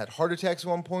fucking almost had heart attacks at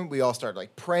one point. We all started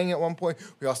like praying at one point.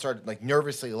 We all started like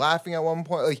nervously laughing at one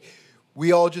point. Like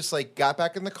we all just like got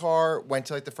back in the car, went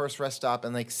to like the first rest stop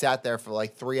and like sat there for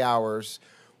like 3 hours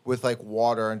with like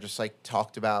water and just like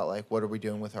talked about like what are we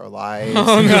doing with our lives?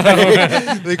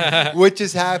 like what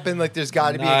just happened? Like there's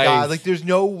got to be a Nice. God. Like there's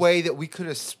no way that we could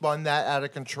have spun that out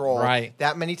of control Right.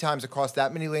 that many times across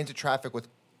that many lanes of traffic with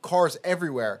cars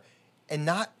everywhere and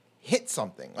not hit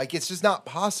something. Like it's just not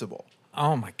possible.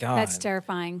 Oh, my God. That's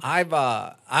terrifying. I've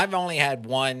only had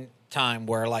one time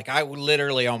where like I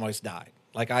literally almost died.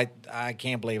 Like I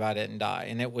can't believe I didn't die,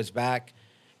 and it was back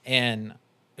in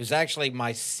it was actually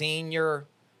my senior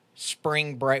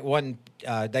spring break.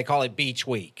 They call it Beach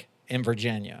Week in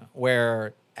Virginia,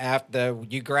 where after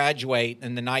you graduate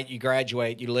and the night you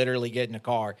graduate, you literally get in a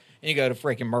car and you go to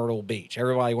freaking Myrtle Beach.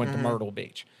 Everybody went to Myrtle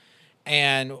Beach.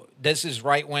 And this is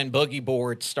right when boogie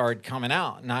boards started coming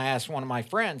out. And I asked one of my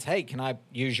friends, hey, can I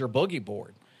use your boogie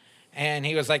board? And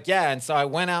he was like, yeah. And so I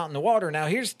went out in the water. Now,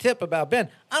 here's the tip about Ben.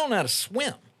 I don't know how to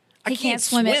swim. He can't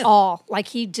swim at all. Like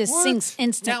he just sinks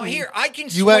instantly. Now here, I can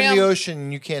swim. You went in the ocean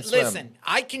and you can't swim. Listen,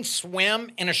 I can swim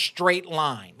in a straight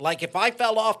line. Like if I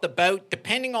fell off the boat,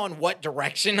 depending on what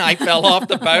direction I fell off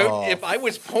the boat, if I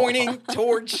was pointing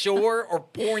towards shore or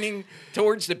pointing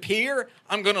towards the pier,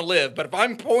 I'm going to live. But if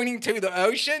I'm pointing to the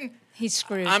ocean, he's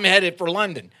screwed. I'm headed for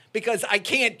London because I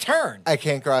can't turn. I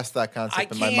can't grasp that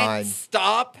concept in my I mind. can't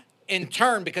stop and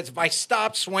turn because if I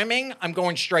stop swimming, I'm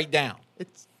going straight down.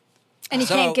 And he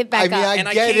can't get back I mean,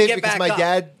 up. I get it because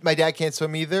my dad can't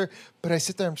swim either. But I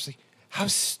sit there and I'm just like, how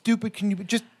stupid can you be?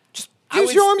 Just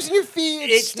use your arms and your feet.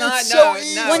 It's not so no,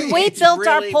 easy. no. When we It's built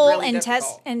our really, pool really in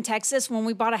difficult. Texas, when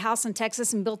we bought a house in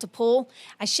Texas and built a pool,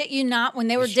 I shit you not, when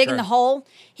they were It's digging true. the hole,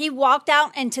 he walked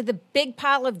out into the big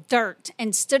pile of dirt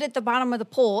and stood at the bottom of the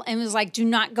pool and was like, do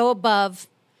not go above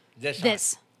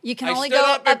this. You can I only stood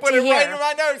go up and put to it right here. in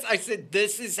my nose. I said,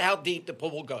 this is how deep the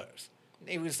pool goes.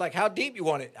 He was like, how deep you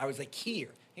want it? I was like, here.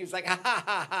 He was like, ha, ha,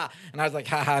 ha, ha. And I was like,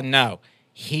 ha, ha, no.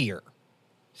 Here.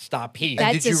 Stop here. And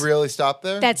That's did you his- really stop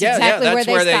there? That's yeah, exactly that's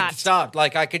where they stopped. stopped.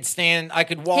 Like I could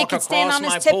walk could stand across on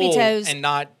his my tippy pool toes. and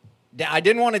not. I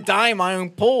didn't want to die in my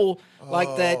own pool like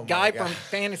Oh, that my guy God. from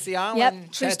Fantasy Island. Yep,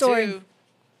 true tattoo. story.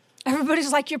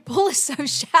 Everybody's like, your pool is so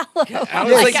shallow. I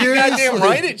was Yeah, like, you goddamn seriously.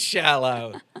 right, it's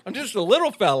shallow. I'm just a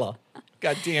little fella.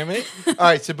 God damn it. All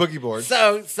right, so boogie boards.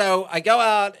 So I go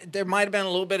out. There might have been a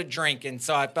little bit of drinking,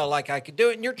 so I felt like I could do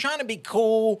it. And you're trying to be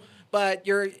cool, but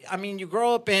you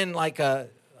grow up in like a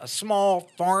small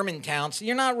farming town, so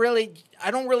you're not really.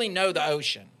 I don't really know the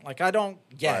ocean. Like I don't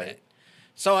get Right. it.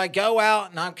 So I go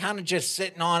out and I'm kind of just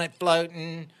sitting on it,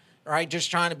 floating, right? Just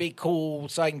trying to be cool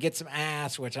so I can get some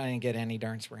ass, which I didn't get any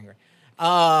during spring break.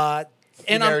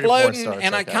 And I'm married a porn floating, star, it's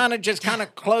and I okay. kind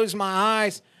of close my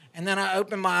eyes, and then I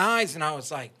open my eyes, and I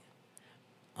was like,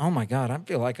 oh my God, I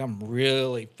feel like I'm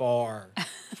really far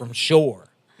from shore.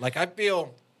 Like I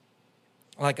feel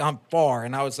like I'm far.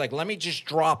 And I was like, let me just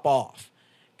drop off.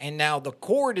 And now the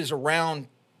cord is around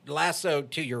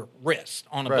lassoed to your wrist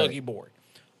on a Right. boogie board.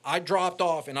 I dropped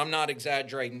off, and I'm not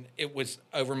exaggerating. It was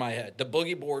over my head. The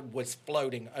boogie board was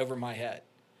floating over my head.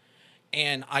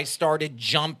 And I started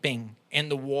jumping in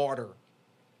the water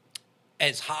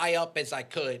as high up as I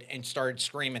could and started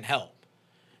screaming help.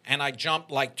 And I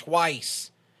jumped like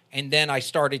twice. And then I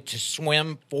started to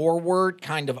swim forward,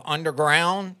 kind of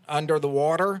underground, under the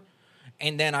water.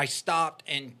 And then I stopped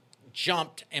and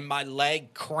jumped, and my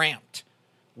leg cramped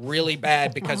really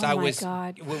bad because Oh I my was,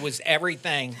 God. it was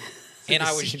everything. And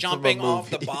I was Scene from a jumping off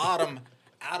the movie. bottom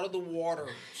out of the water,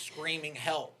 screaming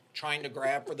help, trying to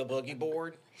grab for the boogie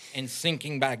board and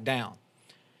sinking back down.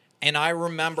 And I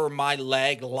remember my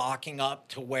leg locking up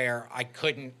to where I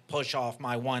couldn't push off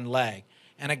my one leg.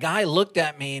 And a guy looked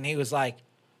at me and he was like,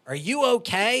 are you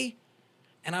okay?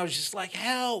 And I was just like,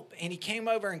 help. And he came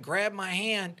over and grabbed my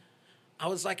hand. I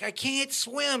was like, I can't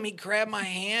swim. He grabbed my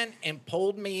hand and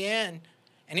pulled me in.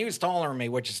 And he was taller than me,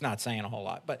 which is not saying a whole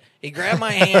lot. But he grabbed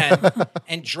my hand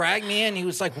and dragged me in. He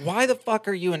was like, why the fuck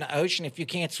are you in the ocean if you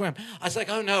can't swim? I was like,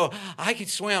 oh, no, I can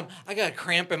swim. I got a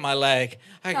cramp in my leg.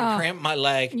 I got a cramp in my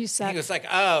leg. you suck. He was like,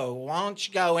 oh, why don't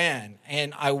you go in?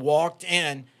 And I walked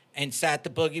in and sat the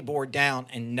boogie board down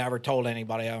and never told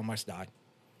anybody I almost died.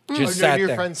 Oh, Just none sat of your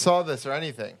there. friends saw this or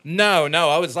anything. No,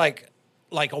 I was like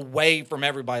away from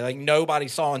everybody. Like nobody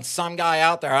saw. And some guy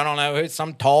out there, I don't know who,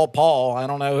 some tall Paul, I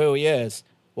don't know who he is,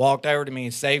 walked over to me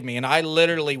and saved me. And I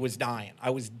literally was dying.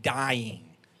 I was dying.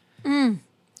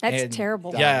 That's And-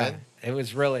 terrible. Yeah, Diamond? it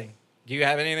was really. Do you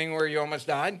have anything where you almost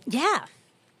died? Yeah.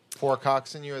 4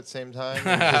 cocks in you at the same time.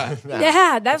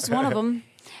 Yeah, that's one of them.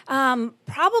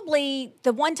 Probably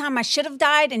the one time I should have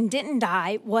died and didn't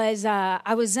die was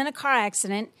I was in a car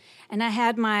accident and I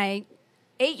had my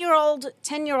 8-year-old,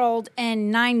 10-year-old,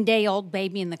 and 9-day-old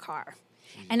baby in the car.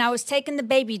 And I was taking the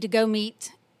baby to go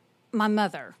meet my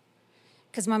mother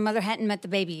because my mother hadn't met the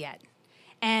baby yet.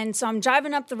 And so I'm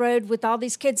driving up the road with all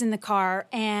these kids in the car,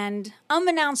 and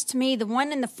unbeknownst to me, the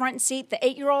one in the front seat, the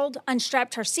 8-year-old,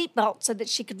 unstrapped her seatbelt so that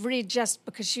she could readjust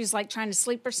because she was like trying to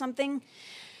sleep or something.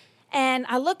 And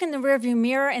I look in the rearview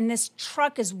mirror, and this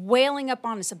truck is wailing up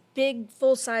on us, a big,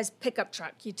 full-size pickup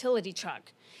truck, utility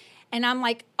truck. And I'm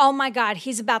like, oh, my God,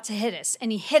 he's about to hit us.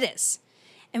 And he hit us.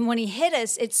 And when he hit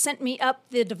us, it sent me up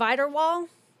the divider wall,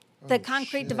 the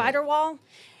concrete divider wall,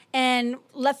 and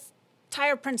left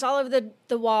tire prints all over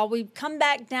the wall. We come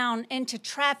back down into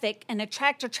traffic, and a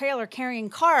tractor-trailer carrying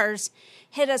cars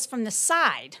hit us from the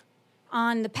side,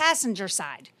 on the passenger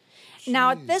side.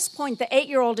 Now, at this point, the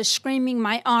 8-year-old is screaming,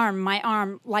 my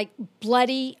arm, like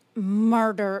bloody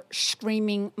murder,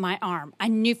 screaming my arm. I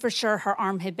knew for sure her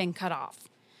arm had been cut off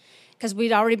because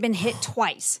we'd already been hit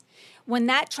twice. when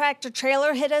that tractor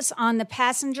trailer hit us on the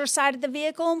passenger side of the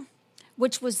vehicle,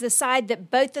 which was the side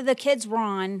that both of the kids were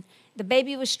on, the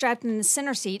baby was strapped in the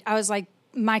center seat. I was like,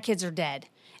 my kids are dead,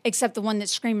 except the one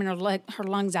that's screaming her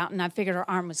lungs out, and I figured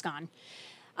her arm was gone.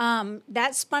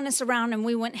 That spun us around, and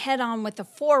we went head on with the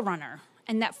 4Runner,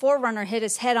 and that 4Runner hit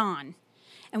us head on.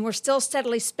 And we're still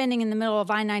steadily spinning in the middle of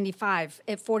I-95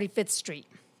 at 45th Street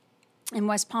in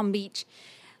West Palm Beach.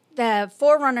 The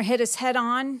 4Runner hit us head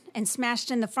on and smashed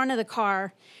in the front of the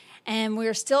car, and we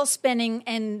were still spinning,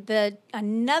 and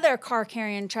another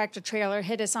car-carrying tractor-trailer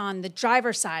hit us on the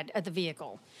driver's side of the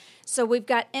vehicle. So we've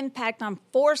got impact on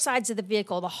 4 sides of the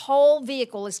vehicle. The whole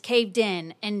vehicle is caved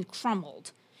in and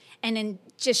crumbled and then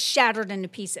just shattered into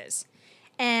pieces.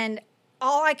 And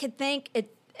all I could think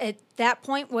at that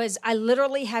point was I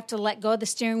literally have to let go of the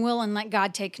steering wheel and let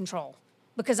God take control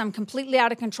because I'm completely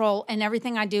out of control and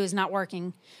everything I do is not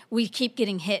working. We keep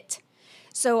getting hit.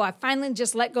 So I finally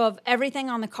just let go of everything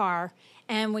on the car,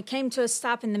 and we came to a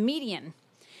stop in the median.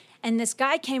 And this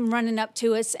guy came running up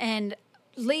to us, and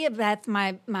Leah Beth,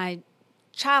 my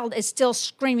child, is still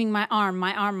screaming, my arm,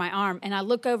 my arm, my arm. And I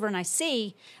look over and I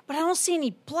see, but I don't see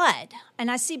any blood. And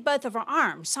I see both of her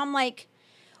arms. So I'm like,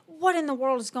 what in the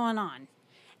world is going on?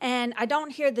 And I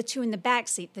don't hear the 2 in the back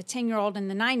seat, the 10-year-old and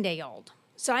the 9-day-old.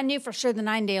 So I knew for sure the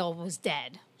 9-day-old was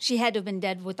dead. She had to have been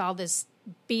dead with all this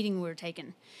beating we were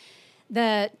taking.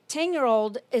 The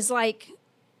 10-year-old is like,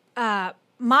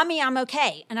 Mommy, I'm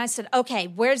okay. And I said, okay,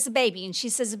 where's the baby? And she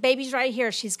says, the baby's right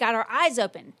here. She's got her eyes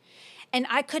open. And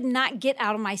I could not get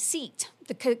out of my seat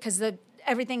because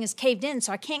everything is caved in,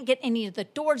 so I can't get any of the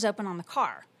doors open on the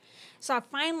car. So I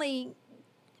finally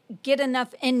get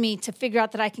enough in me to figure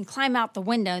out that I can climb out the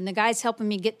window, and the guy's helping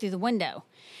me get through the window.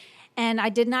 And I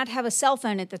did not have a cell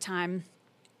phone at the time.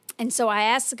 And so I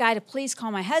asked the guy to please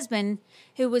call my husband,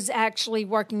 who was actually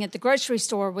working at the grocery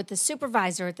store with the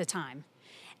supervisor at the time.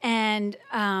 And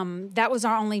that was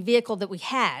our only vehicle that we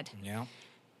had. Yeah.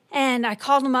 And I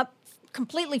called him up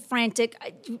completely frantic.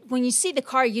 When you see the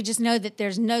car, you just know that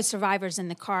there's no survivors in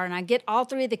the car. And I get all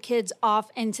 3 of the kids off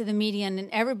into the median, and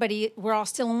everybody, we're all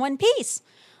still in one piece.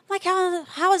 I'm like,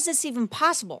 how is this even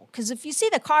possible? Because if you see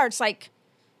the car, it's like,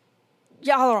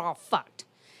 y'all are all fucked.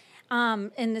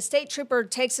 And the state trooper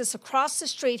takes us across the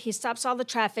street. He stops all the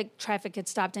traffic. Traffic had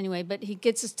stopped anyway, but he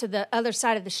gets us to the other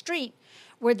side of the street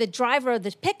where the driver of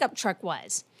the pickup truck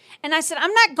was. And I said,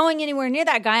 I'm not going anywhere near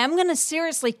that guy. I'm going to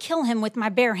seriously kill him with my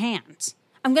bare hands.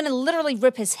 I'm going to literally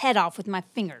rip his head off with my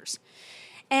fingers.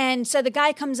 And so the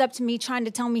guy comes up to me trying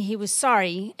to tell me he was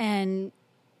sorry and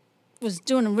was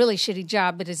doing a really shitty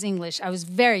job at his English. I was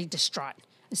very distraught.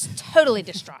 I was totally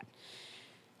distraught.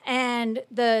 And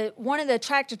one of the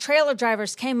tractor trailer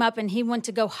drivers came up and he went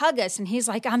to go hug us. And he's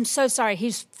like, I'm so sorry.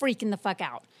 He's freaking the fuck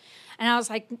out. And I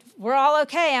was like, we're all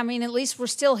okay. I mean, at least we're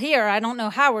still here. I don't know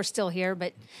how we're still here.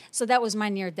 But so that was my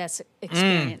near-death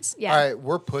experience. Yeah. All right,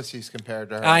 we're pussies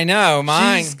compared to her. I know,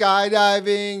 mine. She's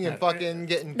skydiving and fucking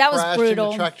getting That was crashed brutal.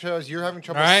 into tractor trailers. You're having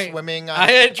trouble Right. swimming.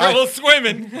 I had trouble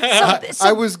swimming.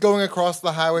 I was going across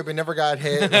the highway but never got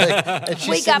hit. Like, and she's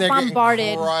We sitting got there getting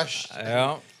bombarded. crushed.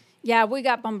 Yeah. Yeah, we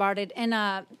got bombarded. And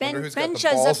Ben who's got the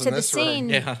shows up balls to in the this room. scene.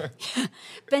 Yeah.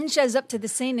 Ben shows up to the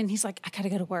scene and he's like, I got to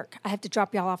go to work. I have to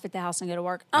drop y'all off at the house and go to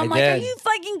work. I'm I like, did. are you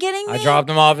fucking kidding me? I dropped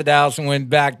him off at the house and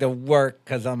went back to work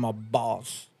because I'm a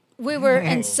boss. We were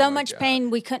in so much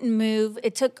pain, we couldn't move.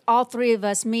 It took all 3 of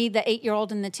us, me, the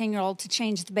 8-year-old, and the 10-year-old, to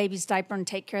change the baby's diaper and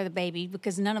take care of the baby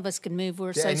because none of us could move. We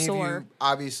were Did so any of sore. you,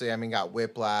 obviously, I mean, got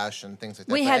whiplash and things like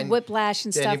that. We but had whiplash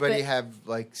and did stuff. anybody But have,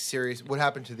 like, serious... What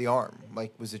happened to the arm?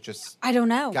 Like, was it just... I don't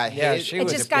know. Got Yeah, hit? she It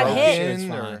was just got hit. She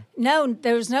was Or- fine. No,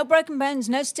 there was no broken bones,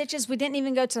 no stitches. We didn't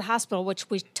even go to the hospital, which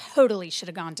we totally should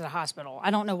have gone to the hospital. I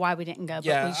don't know why we didn't go, but we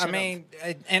Yeah, should I mean,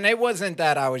 and it wasn't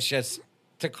that I was just,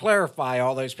 to clarify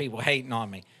all those people hating on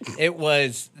me, it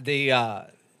was the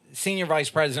senior vice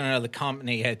president of the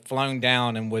company had flown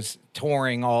down and was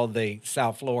touring all the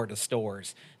South Florida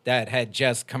stores that had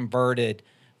just converted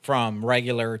from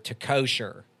regular to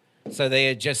kosher. So they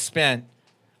had just spent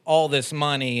all this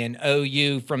money, and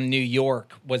OU from New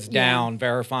York was down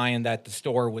verifying that the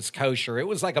store was kosher. It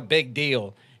was like a big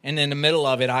deal. And in the middle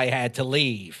of it, I had to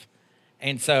leave.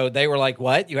 And so they were like,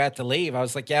 what? You have to leave? I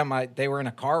was like, yeah, they were in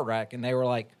a car wreck. And they were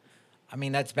like, I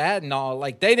mean, that's bad and all.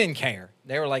 Like, they didn't care.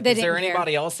 They were like, They is there didn't care.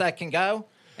 anybody else that can go?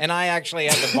 And I actually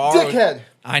had to borrow. Dickhead.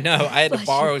 I know. I had to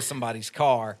borrow somebody's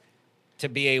car to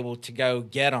be able to go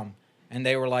get them. And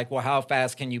they were like, well, how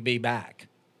fast can you be back?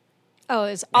 Oh,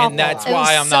 it's awful. And that's It was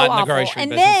why I'm so not in the awful. grocery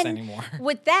and business then, anymore.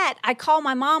 With that, I called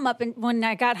my mom up and when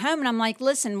I got home and I'm like,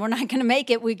 listen, we're not going to make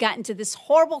it. We got into this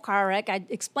horrible car wreck. I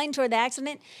explained to her the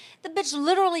accident. The bitch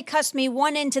literally cussed me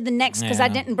one into the next because I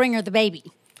Yeah. didn't bring her the baby.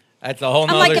 That's a whole I'm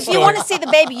nother like, if story. you want to see the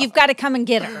baby, you've got to come and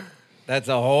get her. That's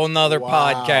a whole nother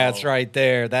Wow. podcast right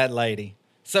there, that lady.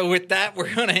 So with that,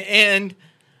 we're going to end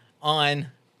on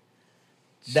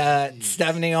the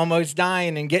Stephanie almost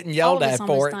dying and getting yelled All of at us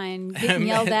for almost it. dying, getting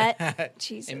yelled at.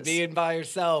 Jesus. And being by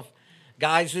herself.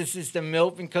 Guys, this is the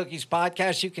Milk and Cookies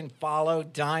podcast. You can follow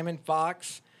Diamond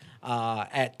Fox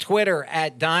at Twitter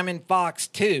at Diamond Fox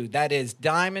 2. That is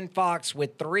Diamond Fox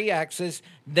with 3 X's,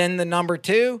 then the number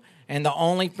 2. And the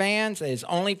OnlyFans is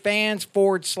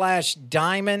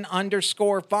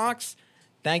OnlyFans/Diamond_Fox.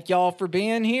 Thank y'all for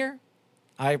being here.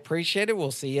 I appreciate it.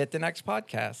 We'll see you at the next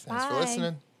podcast. Thanks for Bye.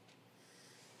 listening.